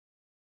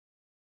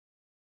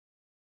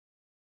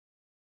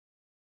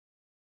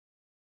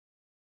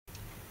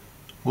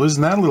Well,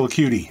 isn't that a little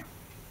cutie?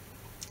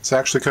 It's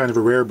actually kind of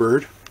a rare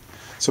bird.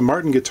 It's a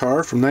Martin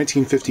guitar from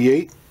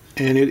 1958,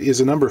 and it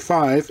is a number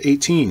 5,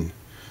 18.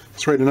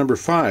 That's right, a number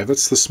 5.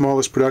 That's the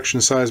smallest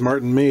production size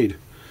Martin made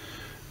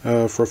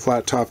for a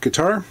flat top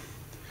guitar.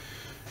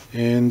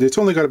 And it's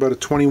only got about a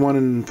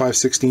 21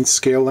 5/16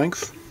 scale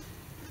length.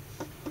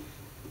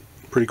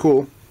 Pretty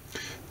cool.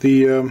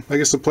 I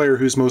guess the player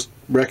who's most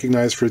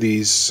recognized for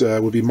these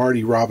would be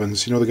Marty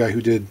Robbins. You know, the guy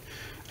who did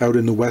Out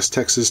in the West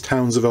Texas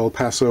Towns of El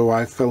Paso,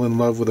 I Fell in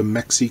Love with a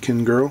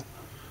Mexican Girl.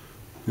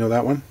 You know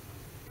that one?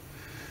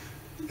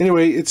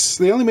 Anyway,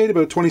 they only made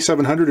about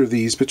 2,700 of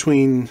these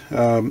between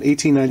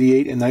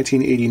 1898 and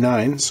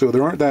 1989, so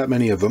there aren't that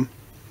many of them.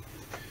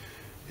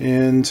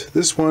 And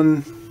this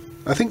one,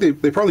 I think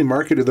they probably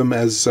marketed them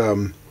as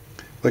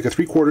like a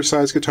 3/4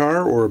 size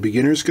guitar or a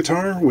beginner's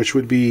guitar, which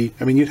would be,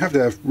 I mean, you'd have to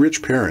have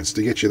rich parents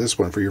to get you this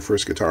one for your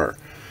first guitar.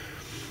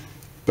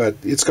 But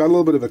it's got a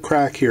little bit of a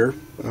crack here,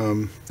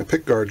 a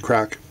pickguard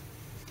crack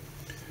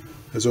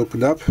has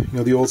opened up. You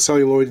know, the old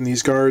celluloid in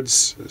these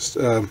guards,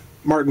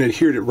 Martin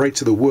adhered it right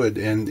to the wood,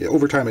 and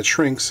over time it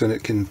shrinks and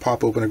it can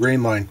pop open a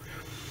grain line.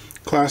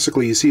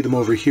 Classically, you see them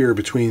over here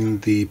between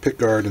the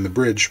pickguard and the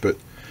bridge, but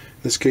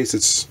in this case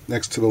it's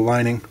next to the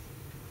lining.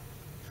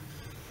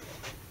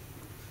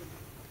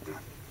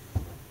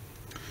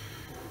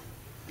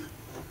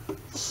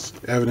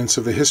 Evidence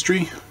of the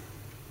history.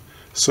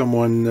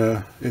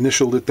 Someone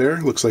initialed it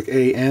there. Looks like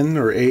AN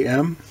or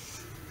AM.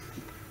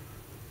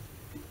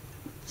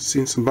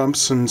 Seen some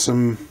bumps and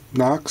some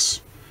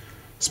knocks.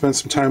 Spent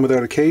some time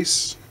without a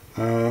case.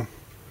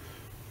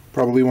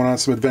 Probably went on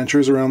some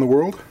adventures around the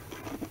world.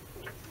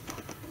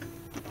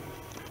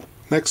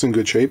 Neck's in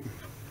good shape.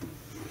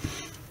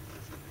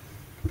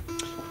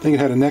 I think it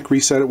had a neck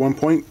reset at one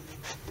point.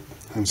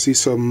 I see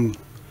some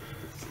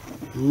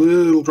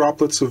little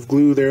droplets of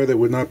glue there that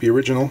would not be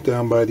original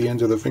down by the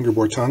end of the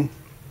fingerboard tongue.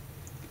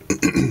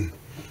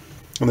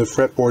 And the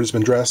fretboard has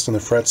been dressed and the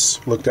frets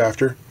looked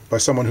after by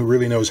someone who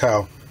really knows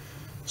how.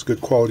 It's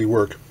good quality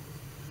work.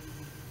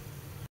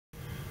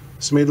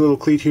 So made a little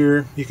cleat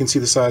here. You can see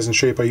the size and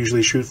shape I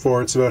usually shoot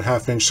for. It's about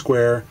 1/2 inch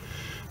square,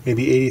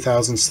 maybe 80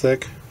 thousandths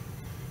thick.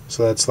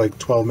 So that's like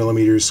 12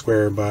 millimeters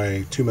square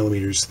by 2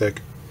 millimeters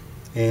thick.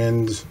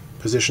 And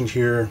positioned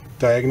here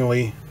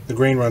diagonally, the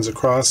grain runs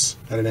across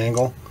at an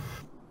angle.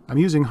 I'm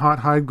using hot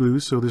hide glue,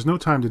 so there's no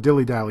time to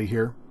dilly-dally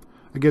here.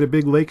 I get a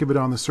big lake of it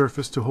on the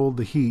surface to hold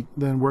the heat,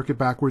 then work it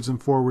backwards and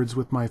forwards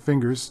with my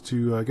fingers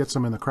to get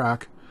some in the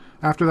crack.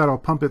 After that, I'll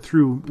pump it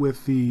through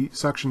with the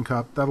suction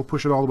cup. That'll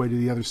push it all the way to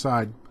the other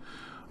side.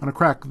 On a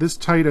crack this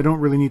tight, I don't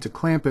really need to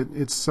clamp it.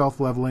 It's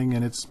self-leveling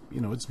and it's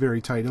very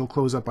tight. It'll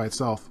close up by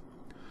itself.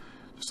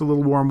 Just a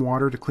little warm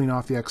water to clean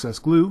off the excess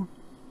glue.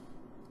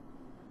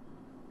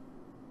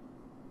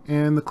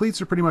 And the cleats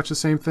are pretty much the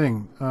same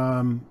thing.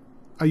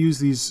 I use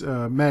these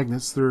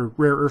magnets. They're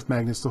rare earth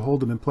magnets to hold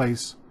them in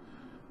place.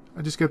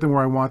 I just get them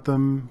where I want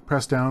them,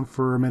 press down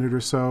for a minute or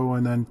so,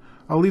 and then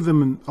I'll leave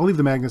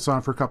the magnets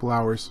on for a couple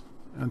hours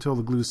until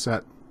the glue's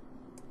set.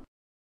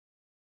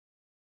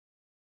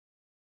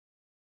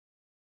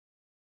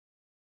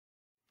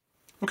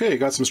 Okay,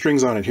 got some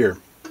strings on it here.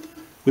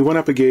 We went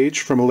up a gauge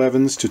from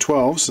 11s to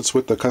 12s. That's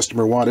what the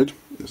customer wanted,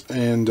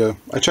 and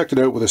I checked it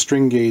out with a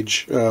string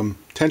gauge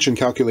tension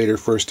calculator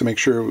first to make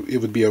sure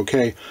it would be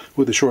okay.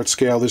 With the short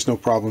scale, there's no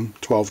problem.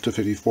 12 to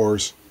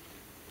 54s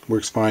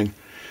works fine.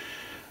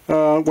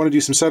 Want to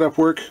do some setup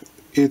work.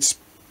 It's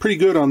pretty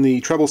good on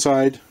the treble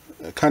side,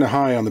 kind of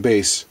high on the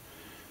bass.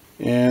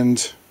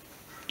 And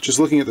just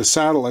looking at the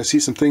saddle, I see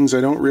some things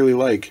I don't really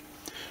like.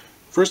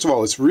 First of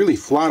all, it's really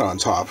flat on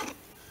top,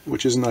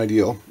 which isn't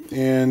ideal.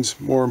 And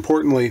more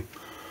importantly,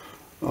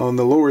 on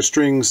the lower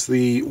strings,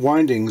 the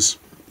windings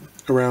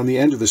around the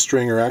end of the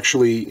string are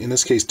actually, in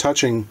this case,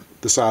 touching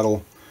the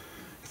saddle.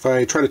 If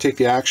I try to take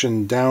the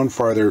action down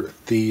farther,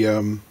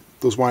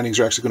 those windings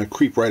are actually going to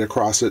creep right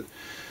across it.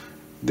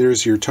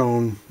 There's your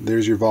tone,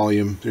 there's your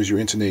volume, there's your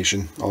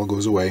intonation, all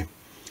goes away.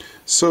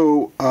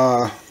 So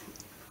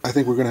I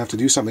think we're going to have to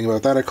do something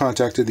about that. I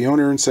contacted the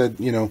owner and said,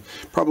 you know,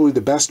 probably the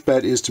best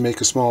bet is to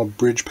make a small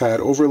bridge pad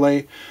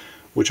overlay,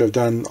 which I've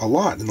done a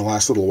lot in the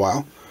last little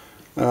while,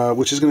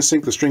 which is going to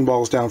sink the string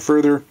balls down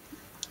further,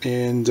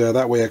 and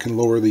that way I can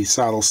lower the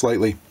saddle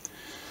slightly.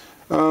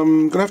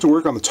 I'm going to have to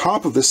work on the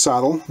top of this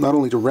saddle, not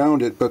only to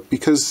round it, but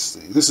because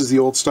this is the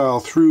old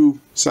style through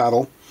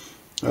saddle,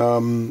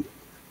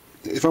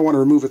 if I want to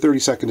remove a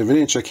 32nd of an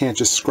inch, I can't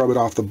just scrub it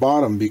off the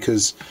bottom,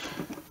 because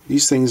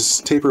these things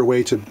taper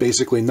away to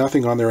basically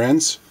nothing on their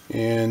ends,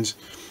 and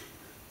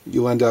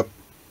you'll end up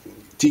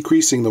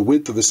decreasing the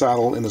width of the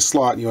saddle in the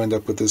slot, and you end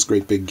up with this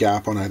great big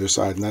gap on either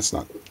side, and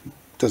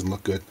doesn't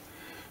look good.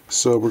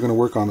 So we're going to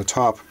work on the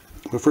top.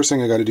 The first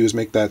thing I got to do is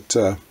make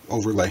that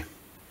overlay.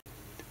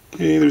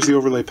 Okay, there's the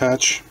overlay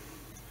patch.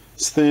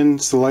 It's thin,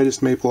 it's the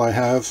lightest maple I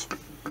have.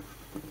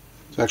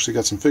 It's actually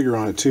got some figure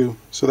on it too.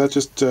 So that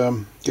just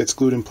gets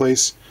glued in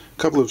place.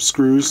 A couple of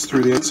screws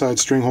through the outside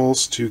string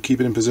holes to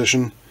keep it in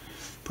position.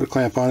 Put a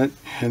clamp on it,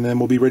 and then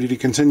we'll be ready to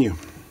continue.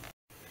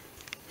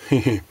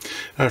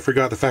 I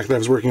forgot the fact that I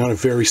was working on a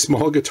very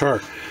small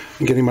guitar.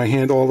 And getting my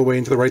hand all the way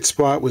into the right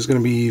spot was going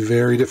to be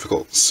very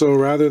difficult. So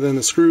rather than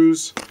the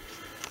screws,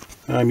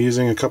 I'm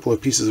using a couple of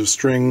pieces of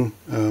string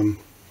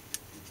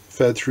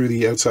fed through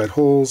the outside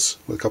holes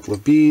with a couple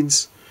of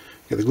beads.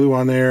 Get the glue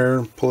on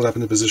there, pull it up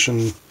into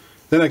position,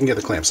 then I can get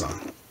the clamps on.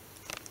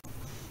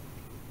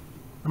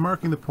 I'm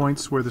marking the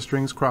points where the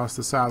strings cross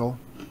the saddle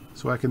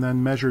so I can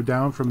then measure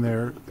down from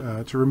there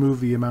to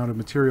remove the amount of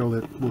material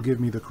that will give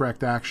me the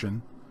correct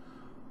action.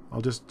 I'll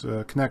just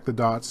connect the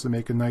dots to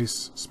make a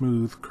nice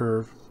smooth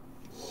curve.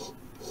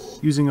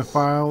 Using a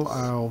file,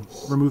 I'll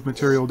remove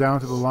material down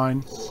to the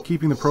line,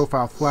 keeping the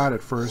profile flat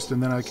at first,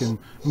 and then I can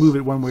move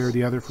it one way or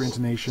the other for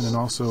intonation and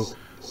also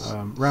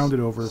round it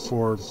over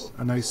for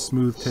a nice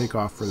smooth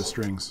takeoff for the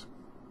strings.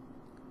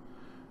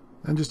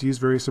 Then just use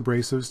various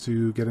abrasives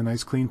to get a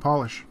nice clean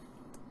polish.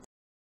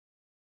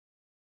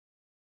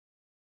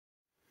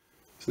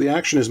 So the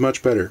action is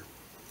much better.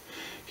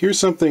 Here's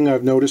something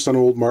I've noticed on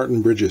old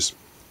Martin bridges.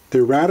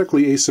 They're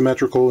radically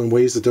asymmetrical in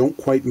ways that don't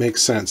quite make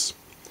sense.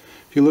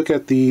 If you look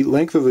at the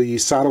length of the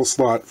saddle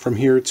slot from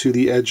here to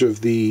the edge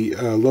of the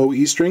low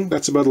E string,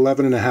 that's about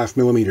 11.5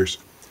 millimeters.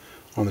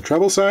 On the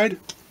treble side,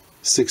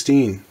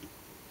 16.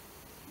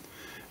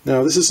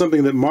 Now this is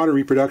something that modern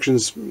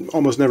reproductions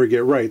almost never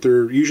get right.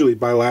 They're usually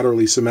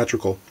bilaterally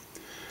symmetrical.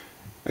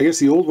 I guess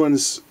the old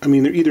ones, I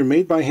mean, they're either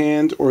made by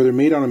hand or they're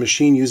made on a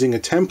machine using a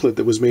template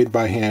that was made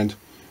by hand.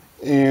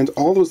 And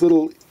all those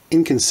little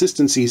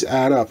inconsistencies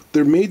add up.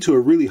 They're made to a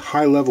really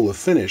high level of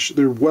finish.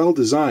 They're well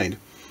designed.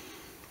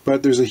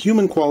 But there's a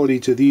human quality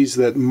to these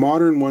that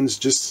modern ones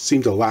just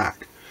seem to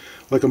lack.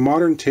 Like a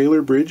modern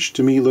Taylor bridge,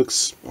 to me,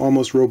 looks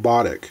almost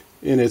robotic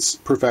in its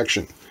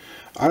perfection.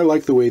 I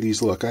like the way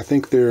these look. I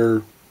think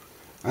they're,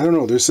 I don't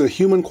know, there's a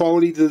human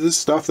quality to this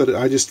stuff that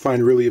I just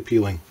find really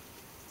appealing.